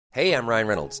Hey, I'm Ryan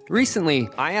Reynolds. Recently,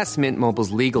 I asked Mint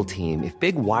Mobile's legal team if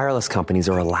big wireless companies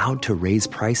are allowed to raise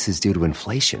prices due to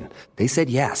inflation. They said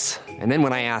yes. And then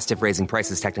when I asked if raising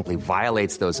prices technically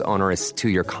violates those onerous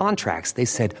two-year contracts, they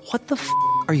said, "What the f***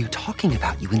 are you talking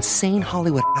about, you insane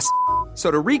Hollywood ass?" So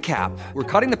to recap, we're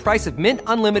cutting the price of Mint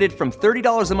Unlimited from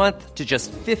 $30 a month to just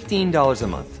 $15 a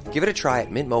month. Give it a try at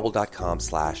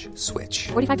mintmobile.com/switch.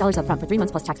 $45 up front for 3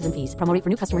 months plus taxes and fees. Promo rate for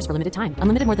new customers for limited time.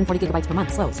 Unlimited more than 40 gigabytes per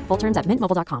month. Slows full terms at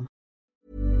mintmobile.com.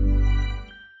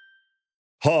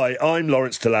 Hi, I'm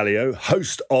Lawrence Dallaglio,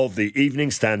 host of the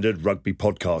Evening Standard Rugby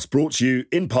Podcast, brought to you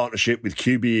in partnership with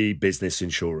QBE Business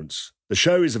Insurance. The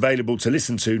show is available to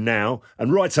listen to now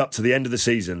and right up to the end of the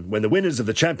season, when the winners of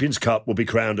the Champions Cup will be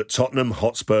crowned at Tottenham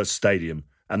Hotspur Stadium,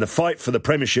 and the fight for the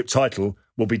Premiership title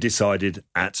will be decided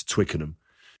at Twickenham.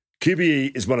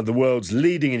 QBE is one of the world's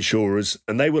leading insurers,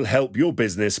 and they will help your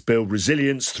business build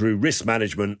resilience through risk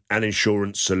management and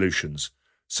insurance solutions.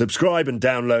 Subscribe and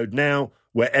download now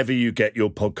wherever you get your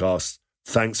podcasts.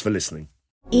 Thanks for listening.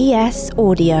 ES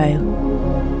Audio.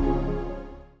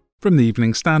 From the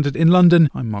Evening Standard in London,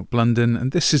 I'm Mark Blunden,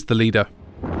 and this is The Leader.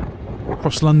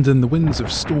 Across London, the winds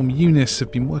of Storm Eunice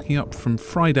have been working up from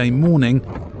Friday morning.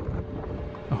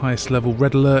 The highest level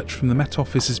red alert from the Met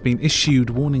Office has been issued,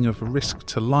 warning of a risk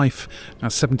to life,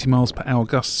 as 70 miles per hour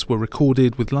gusts were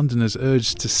recorded, with Londoners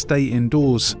urged to stay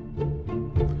indoors.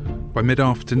 By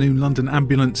mid-afternoon, London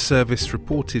Ambulance Service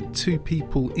reported 2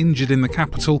 people injured in the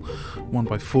capital, one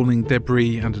by falling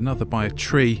debris and another by a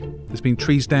tree. There's been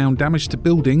trees down, damage to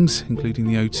buildings, including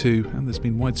the O2, and there's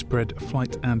been widespread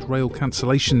flight and rail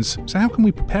cancellations. So how can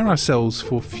we prepare ourselves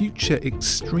for future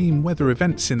extreme weather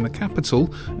events in the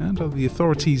capital, and are the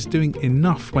authorities doing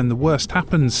enough when the worst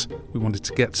happens? We wanted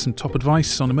to get some top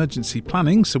advice on emergency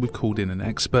planning, so we've called in an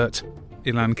expert.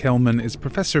 Ilan Kelman is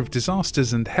Professor of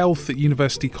Disasters and Health at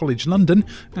University College London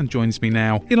and joins me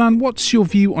now. Ilan, what's your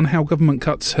view on how government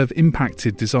cuts have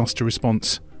impacted disaster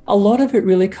response? A lot of it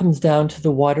really comes down to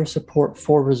the wider support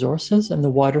for resources and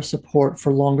the wider support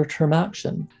for longer-term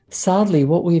action. Sadly,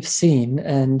 what we've seen,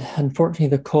 and unfortunately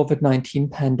the COVID-19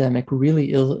 pandemic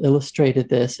really illustrated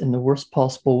this in the worst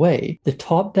possible way, the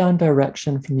top-down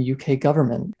direction from the UK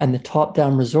government and the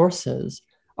top-down resources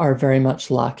are very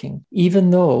much lacking, even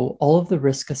though all of the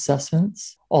risk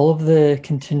assessments, all of the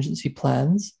contingency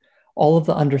plans, all of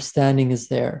the understanding is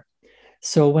there.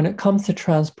 So when it comes to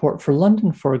Transport for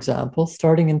London, for example,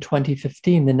 starting in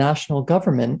 2015, the national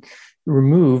government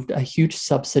removed a huge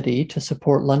subsidy to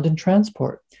support London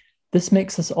transport. This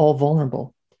makes us all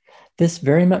vulnerable. This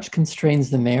very much constrains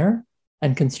the mayor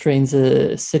and constrains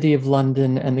the City of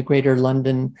London and the Greater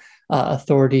London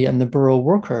Authority and the borough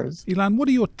workers. Ilan, what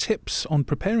are your tips on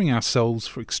preparing ourselves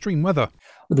for extreme weather?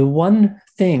 The one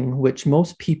thing which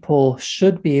most people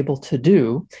should be able to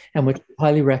do, and which I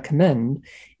highly recommend,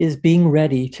 is being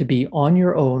ready to be on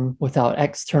your own without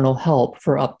external help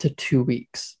for up to 2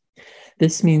 weeks.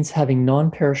 This means having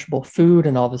non-perishable food,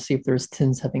 and obviously if there's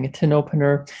tins, having a tin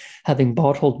opener, having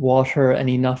bottled water and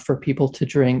enough for people to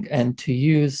drink and to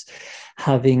use,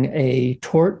 having a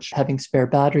torch, having spare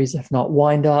batteries, if not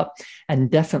wind up,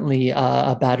 and definitely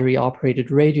a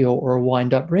battery-operated radio or a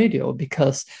wind-up radio,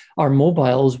 because our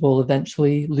mobiles will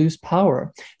eventually lose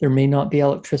power. There may not be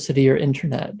electricity or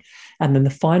internet. And then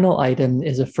the final item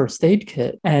is a first aid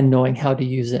kit and knowing how to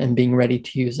use it and being ready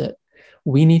to use it.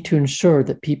 We need to ensure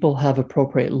that people have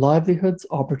appropriate livelihoods,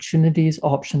 opportunities,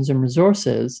 options, and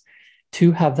resources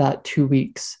to have that 2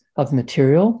 weeks of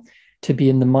material, to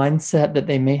be in the mindset that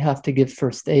they may have to give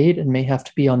first aid and may have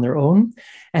to be on their own,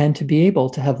 and to be able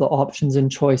to have the options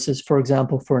and choices, for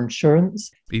example, for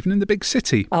insurance. Even in the big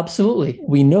city? Absolutely.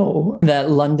 We know that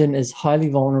London is highly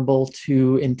vulnerable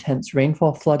to intense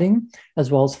rainfall flooding, as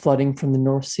well as flooding from the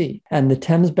North Sea. And the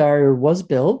Thames Barrier was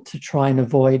built to try and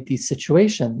avoid these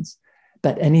situations,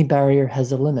 but any barrier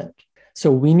has a limit.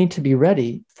 So we need to be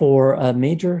ready for a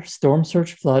major storm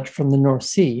surge flood from the North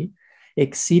Sea,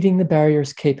 exceeding the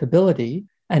barrier's capability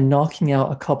and knocking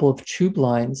out a couple of tube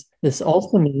lines. This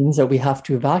also means that we have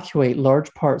to evacuate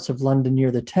large parts of London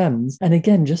near the Thames. And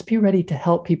again, just be ready to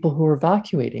help people who are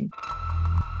evacuating.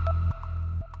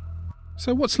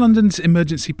 So what's London's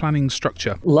emergency planning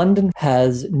structure? London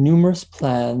has numerous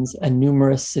plans and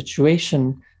numerous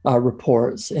situation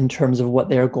reports in terms of what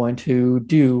they're going to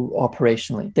do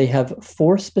operationally. They have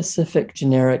 4 specific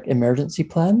generic emergency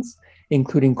plans,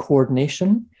 including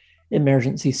coordination,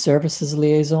 emergency services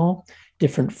liaison,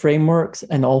 different frameworks,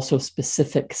 and also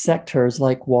specific sectors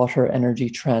like water, energy,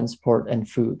 transport, and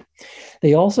food.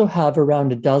 They also have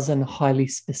around a dozen highly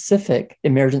specific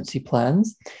emergency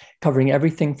plans covering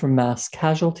everything from mass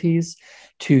casualties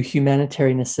to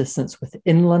humanitarian assistance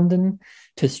within London,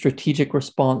 to strategic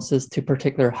responses to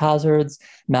particular hazards,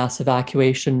 mass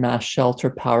evacuation, mass shelter,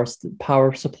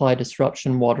 power supply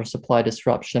disruption, water supply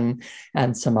disruption,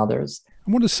 and some others.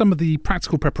 And what are some of the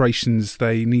practical preparations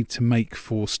they need to make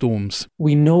for storms?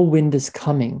 We know wind is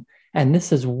coming, and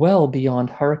this is well beyond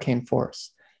hurricane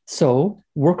force. So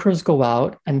workers go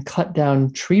out and cut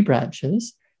down tree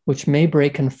branches, which may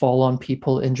break and fall on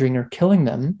people, injuring or killing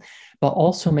them, but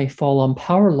also may fall on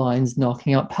power lines,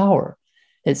 knocking out power.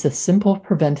 It's a simple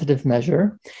preventative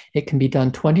measure. It can be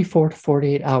done 24 to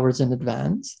 48 hours in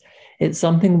advance. It's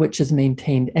something which is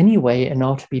maintained anyway and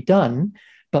ought to be done,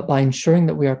 but by ensuring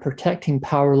that we are protecting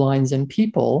power lines and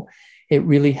people, it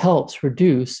really helps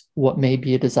reduce what may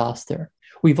be a disaster.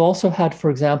 We've also had, for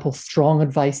example, strong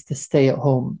advice to stay at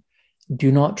home.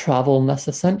 Do not travel unless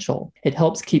essential. It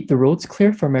helps keep the roads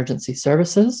clear for emergency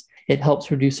services. It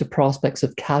helps reduce the prospects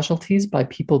of casualties by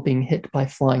people being hit by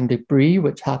flying debris,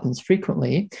 which happens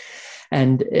frequently.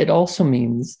 And it also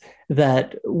means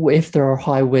that if there are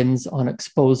high winds on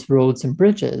exposed roads and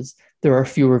bridges, there are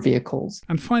fewer vehicles.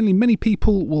 And finally, many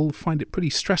people will find it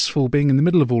pretty stressful being in the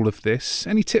middle of all of this.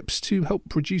 Any tips to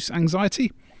help reduce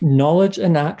anxiety? Knowledge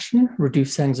and action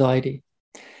reduce anxiety.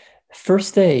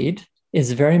 First aid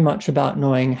is very much about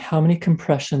knowing how many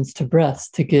compressions to breaths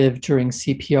to give during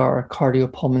CPR,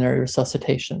 cardiopulmonary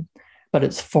resuscitation. But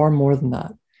it's far more than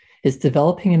that. It's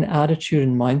developing an attitude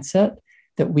and mindset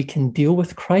that we can deal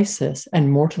with crisis,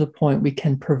 and more to the point, we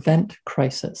can prevent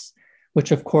crisis,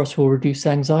 which of course will reduce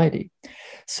anxiety.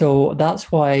 So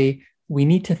that's why we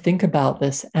need to think about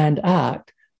this and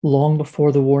act long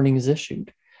before the warning is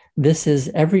issued. This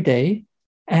is every day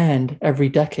and every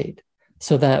decade,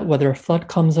 so that whether a flood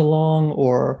comes along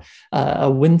or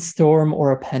a windstorm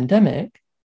or a pandemic,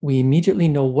 we immediately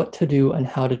know what to do and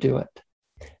how to do it.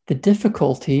 The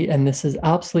difficulty, and this is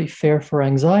absolutely fair for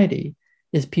anxiety,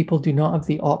 is people do not have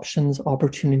the options,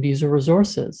 opportunities, or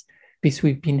resources because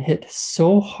we've been hit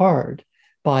so hard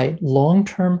by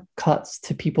long-term cuts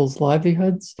to people's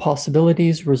livelihoods,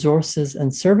 possibilities, resources,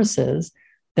 and services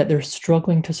that they're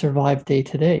struggling to survive day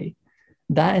to day.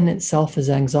 That in itself is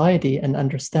anxiety, and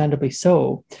understandably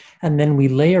so. And then we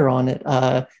layer on it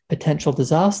a potential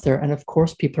disaster, and of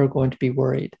course people are going to be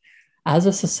worried. As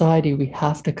a society, we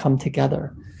have to come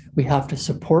together. We have to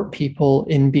support people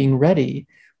in being ready.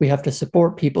 We have to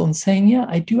support people in saying, yeah,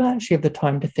 I do actually have the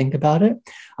time to think about it.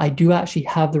 I do actually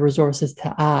have the resources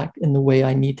to act in the way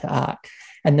I need to act.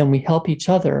 And then we help each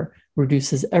other,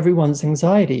 reduces everyone's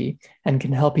anxiety, and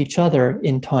can help each other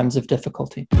in times of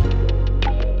difficulty.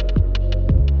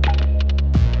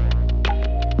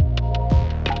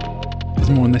 There's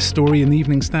more on this story in the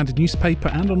Evening Standard newspaper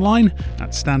and online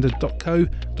at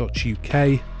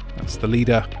standard.co.uk. That's The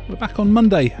Leader. We're back on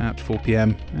Monday at 4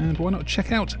 p.m. And why not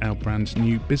check out our brand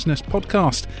new business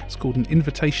podcast? It's called An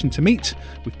Invitation to Meet.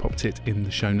 We've popped it in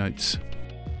the show notes.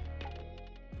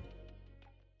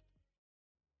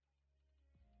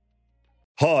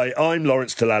 Hi, I'm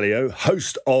Lawrence Dallaglio,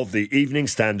 host of the Evening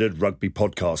Standard Rugby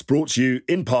Podcast, brought to you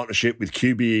in partnership with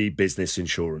QBE Business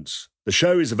Insurance. The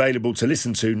show is available to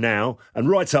listen to now and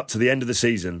right up to the end of the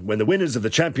season, when the winners of the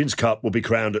Champions Cup will be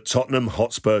crowned at Tottenham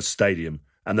Hotspur Stadium,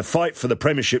 and the fight for the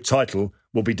Premiership title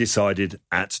will be decided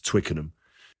at Twickenham.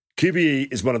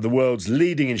 QBE is one of the world's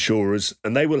leading insurers,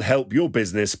 and they will help your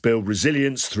business build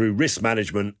resilience through risk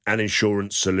management and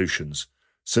insurance solutions.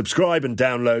 Subscribe and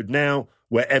download now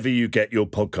wherever you get your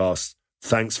podcasts.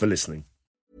 Thanks for listening.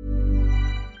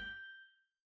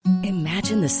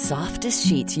 Imagine the softest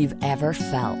sheets you've ever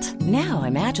felt. Now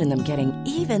imagine them getting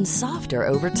even softer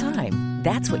over time.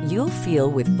 That's what you'll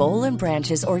feel with Boll &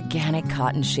 Branch's organic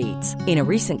cotton sheets. In a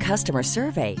recent customer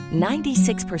survey,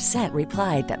 96%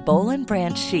 replied that Boll &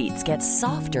 Branch sheets get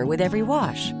softer with every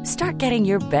wash. Start getting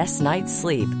your best night's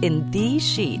sleep in these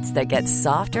sheets that get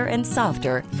softer and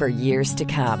softer for years to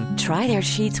come. Try their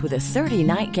sheets with a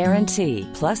 30-night guarantee.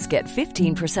 Plus, get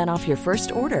 15% off your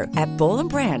first order at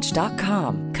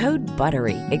bollandbranch.com. Code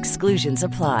BUTTERY. Exclusions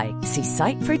apply. See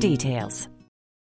site for details.